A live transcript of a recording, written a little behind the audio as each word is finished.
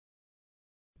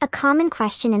A common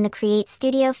question in the Create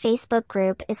Studio Facebook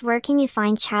group is where can you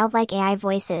find childlike AI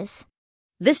voices?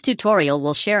 This tutorial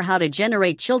will share how to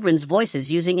generate children's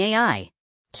voices using AI.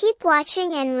 Keep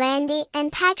watching and Randy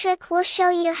and Patrick will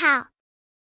show you how.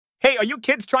 Hey, are you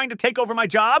kids trying to take over my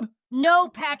job? No,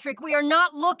 Patrick, we are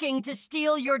not looking to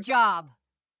steal your job.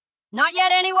 Not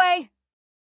yet, anyway.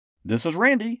 This is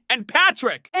Randy. And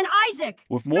Patrick! And Isaac!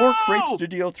 With more Create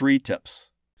Studio 3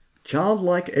 tips.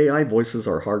 Childlike AI voices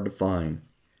are hard to find.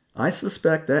 I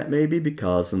suspect that may be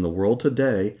because in the world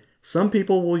today, some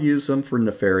people will use them for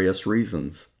nefarious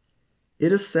reasons.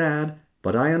 It is sad,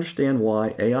 but I understand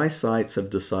why AI sites have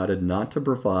decided not to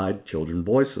provide children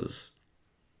voices.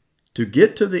 To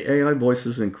get to the AI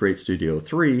voices in Create Studio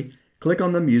 3, click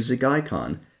on the music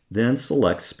icon, then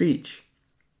select Speech.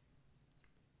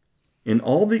 In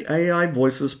all the AI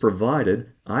voices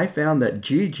provided, I found that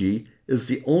Gigi is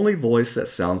the only voice that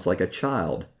sounds like a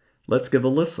child. Let's give a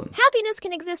listen. Happiness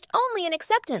can exist only in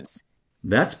acceptance.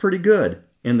 That's pretty good,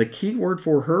 and the key word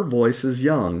for her voice is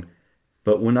young.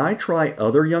 But when I try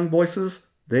other young voices,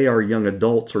 they are young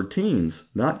adults or teens,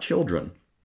 not children.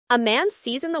 A man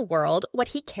sees in the world what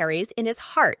he carries in his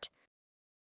heart.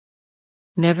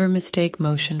 Never mistake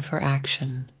motion for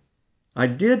action. I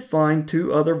did find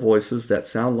two other voices that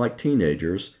sound like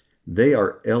teenagers. They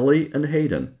are Ellie and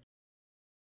Hayden.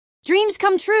 Dreams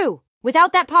come true.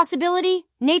 Without that possibility,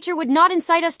 nature would not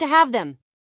incite us to have them.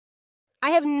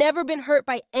 I have never been hurt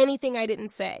by anything I didn't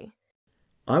say.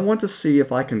 I want to see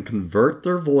if I can convert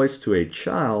their voice to a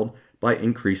child by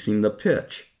increasing the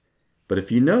pitch. But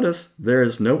if you notice, there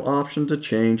is no option to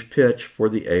change pitch for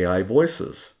the AI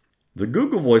voices. The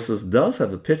Google Voices does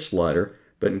have a pitch slider,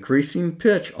 but increasing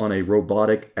pitch on a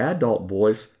robotic adult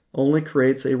voice only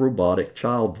creates a robotic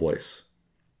child voice.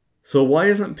 So why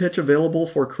isn't pitch available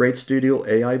for Create Studio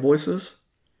AI voices?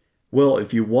 Well,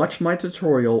 if you watch my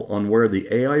tutorial on where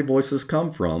the AI voices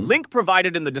come from, link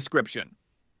provided in the description,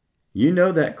 you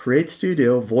know that Create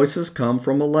Studio voices come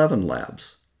from 11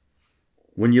 Labs.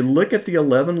 When you look at the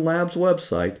 11 Labs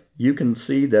website, you can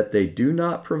see that they do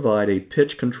not provide a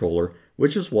pitch controller,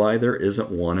 which is why there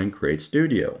isn't one in Create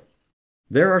Studio.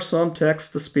 There are some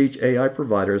text-to-speech AI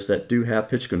providers that do have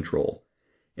pitch control.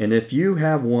 And if you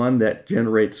have one that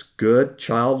generates good,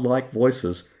 childlike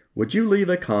voices, would you leave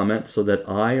a comment so that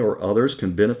I or others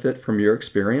can benefit from your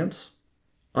experience?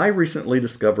 I recently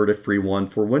discovered a free one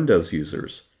for Windows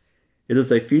users. It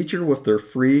is a feature with their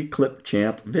free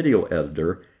Clipchamp video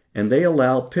editor, and they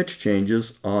allow pitch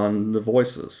changes on the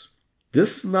voices.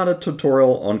 This is not a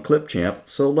tutorial on Clipchamp,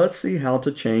 so let's see how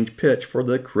to change pitch for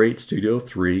the Create Studio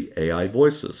 3 AI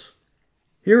voices.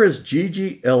 Here is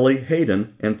Gigi, Ellie,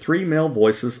 Hayden, and three male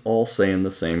voices all saying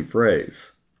the same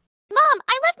phrase. Mom,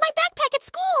 I left my backpack at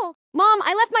school! Mom,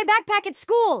 I left my backpack at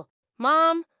school!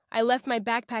 Mom, I left my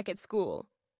backpack at school.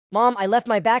 Mom, I left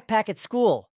my backpack at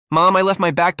school. Mom, I left my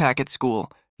backpack at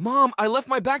school. Mom, I left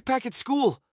my backpack at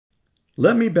school.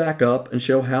 Let me back up and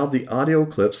show how the audio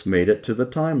clips made it to the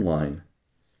timeline.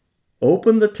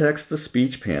 Open the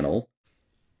text-to-speech panel,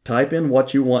 type in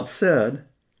what you want said,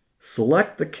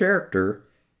 select the character,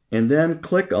 and then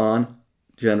click on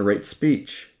Generate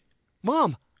Speech.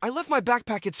 Mom, I left my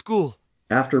backpack at school.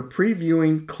 After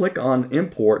previewing, click on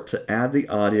Import to add the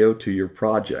audio to your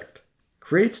project.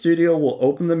 Create Studio will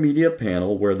open the media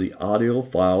panel where the audio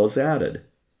file is added.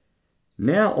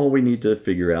 Now all we need to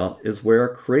figure out is where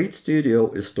Create Studio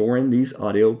is storing these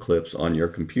audio clips on your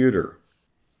computer.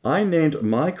 I named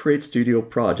my Create Studio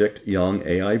project Young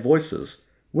AI Voices,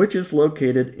 which is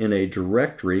located in a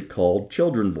directory called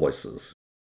Children Voices.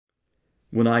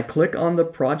 When I click on the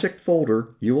project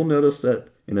folder, you will notice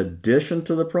that in addition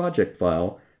to the project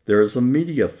file, there is a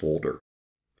media folder.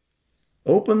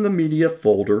 Open the media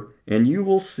folder and you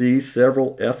will see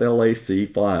several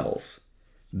FLAC files.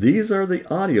 These are the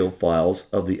audio files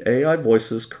of the AI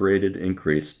voices created in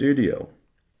Create Studio.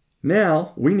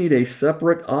 Now we need a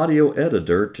separate audio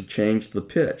editor to change the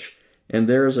pitch, and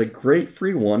there is a great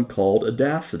free one called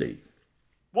Audacity.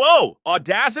 Whoa!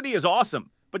 Audacity is awesome,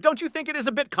 but don't you think it is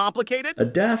a bit complicated?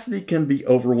 Audacity can be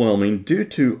overwhelming due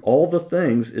to all the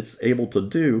things it's able to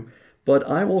do, but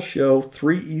I will show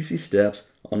 3 easy steps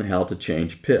on how to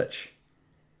change pitch.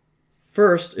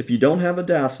 First, if you don't have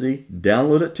Audacity,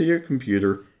 download it to your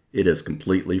computer. It is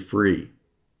completely free.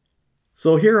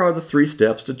 So here are the 3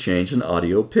 steps to change an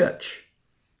audio pitch.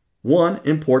 1.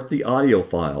 Import the audio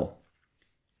file.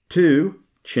 2.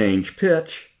 Change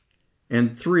pitch.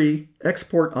 And 3.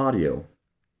 Export audio.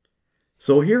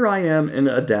 So here I am in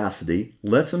Audacity.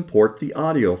 Let's import the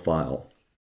audio file.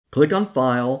 Click on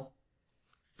File,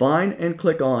 find and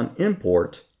click on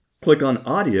Import, click on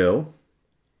Audio,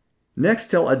 Next,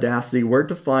 tell Audacity where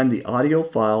to find the audio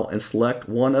file and select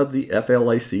one of the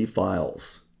FLAC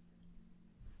files.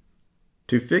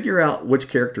 To figure out which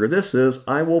character this is,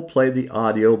 I will play the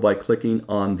audio by clicking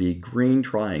on the green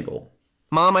triangle.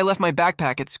 Mom, I left my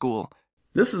backpack at school.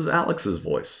 This is Alex's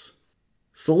voice.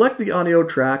 Select the audio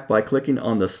track by clicking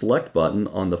on the Select button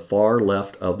on the far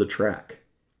left of the track.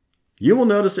 You will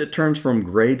notice it turns from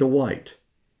gray to white.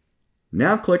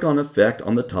 Now click on Effect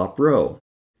on the top row.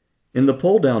 In the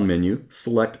pull-down menu,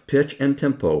 select Pitch and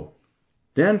Tempo.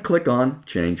 Then click on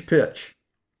Change Pitch.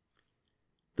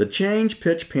 The Change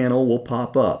Pitch panel will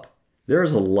pop up. There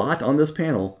is a lot on this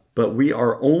panel, but we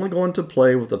are only going to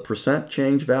play with a percent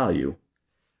change value.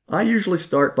 I usually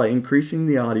start by increasing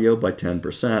the audio by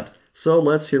 10%, so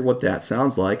let's hear what that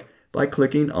sounds like by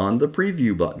clicking on the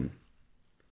Preview button.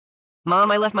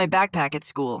 Mom, I left my backpack at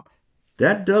school.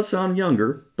 That does sound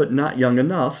younger, but not young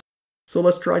enough, so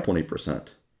let's try 20%.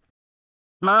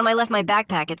 Mom, I left my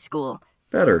backpack at school.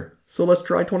 Better, so let's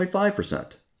try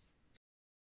 25%.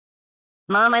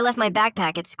 Mom, I left my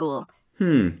backpack at school.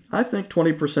 I think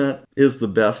 20% is the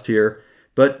best here,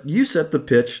 but you set the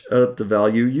pitch at the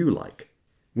value you like.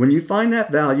 When you find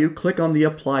that value, click on the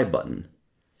Apply button.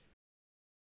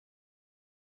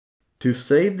 To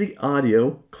save the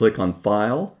audio, click on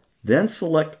File, then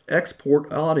select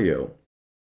Export Audio.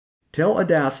 Tell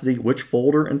Audacity which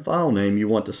folder and file name you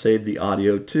want to save the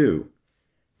audio to.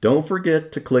 Don't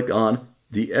forget to click on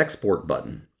the Export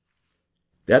button.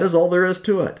 That is all there is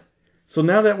to it. So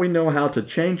now that we know how to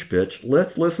change pitch,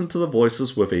 let's listen to the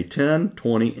voices with a 10,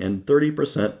 20, and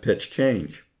 30% pitch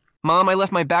change. Mom, I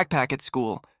left my backpack at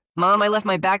school. Mom, I left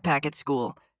my backpack at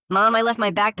school. Mom, I left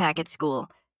my backpack at school.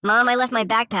 Mom, I left my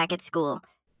backpack at school.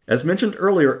 As mentioned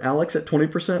earlier, Alex at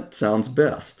 20% sounds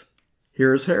best.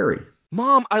 Here's Harry.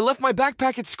 Mom, I left my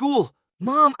backpack at school.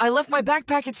 Mom, I left my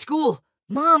backpack at school.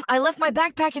 Mom, I left my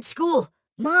backpack at school.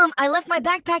 Mom, I left my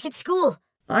backpack at school.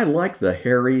 I like the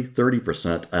Harry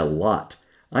 30% a lot.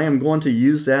 I am going to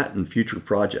use that in future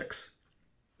projects.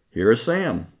 Here is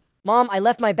Sam. Mom, I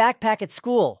left my backpack at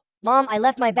school. Mom, I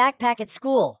left my backpack at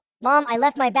school. Mom, I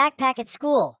left my backpack at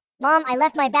school. Mom, I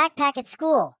left my backpack at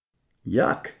school.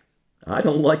 Yuck. I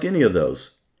don't like any of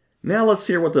those. Now let's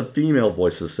hear what the female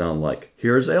voices sound like.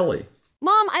 Here's Ellie.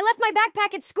 Mom, I left my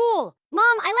backpack at school.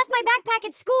 Mom, I left my backpack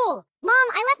at school. Mom,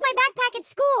 I left my backpack at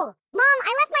school. Mom,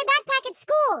 I left my backpack at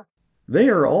school. They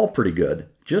are all pretty good.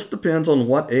 Just depends on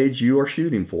what age you are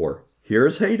shooting for.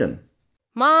 Here's Hayden.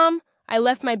 Mom, I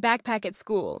left my backpack at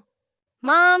school.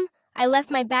 Mom, I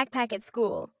left my backpack at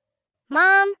school.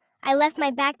 Mom, I left my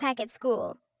backpack at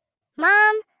school.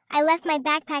 Mom, I left my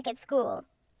backpack at school.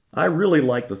 I really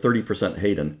like the 30%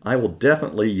 Hayden. I will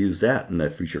definitely use that in a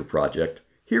future project.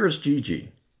 Here is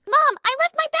Gigi. Mom, I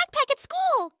left my backpack at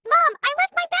school. Mom, I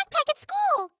left my backpack at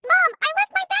school. Mom, I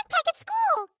left my backpack at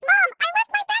school. Mom, I left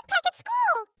my backpack at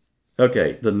school.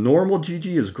 Okay, the normal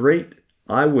Gigi is great.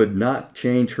 I would not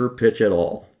change her pitch at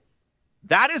all.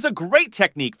 That is a great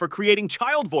technique for creating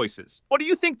child voices. What do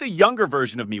you think the younger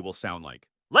version of me will sound like?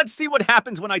 Let's see what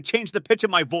happens when I change the pitch of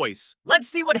my voice. Let's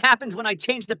see what happens when I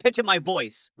change the pitch of my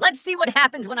voice. Let's see what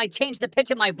happens when I change the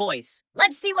pitch of my voice.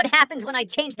 Let's see what happens when I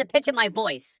change the pitch of my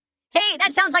voice. Hey,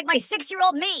 that sounds like my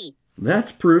 6-year-old me.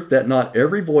 That's proof that not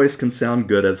every voice can sound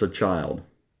good as a child.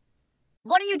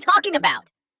 What are you talking about?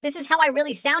 This is how I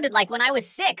really sounded like when I was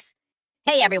 6.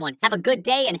 Hey everyone, have a good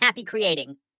day and happy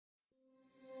creating.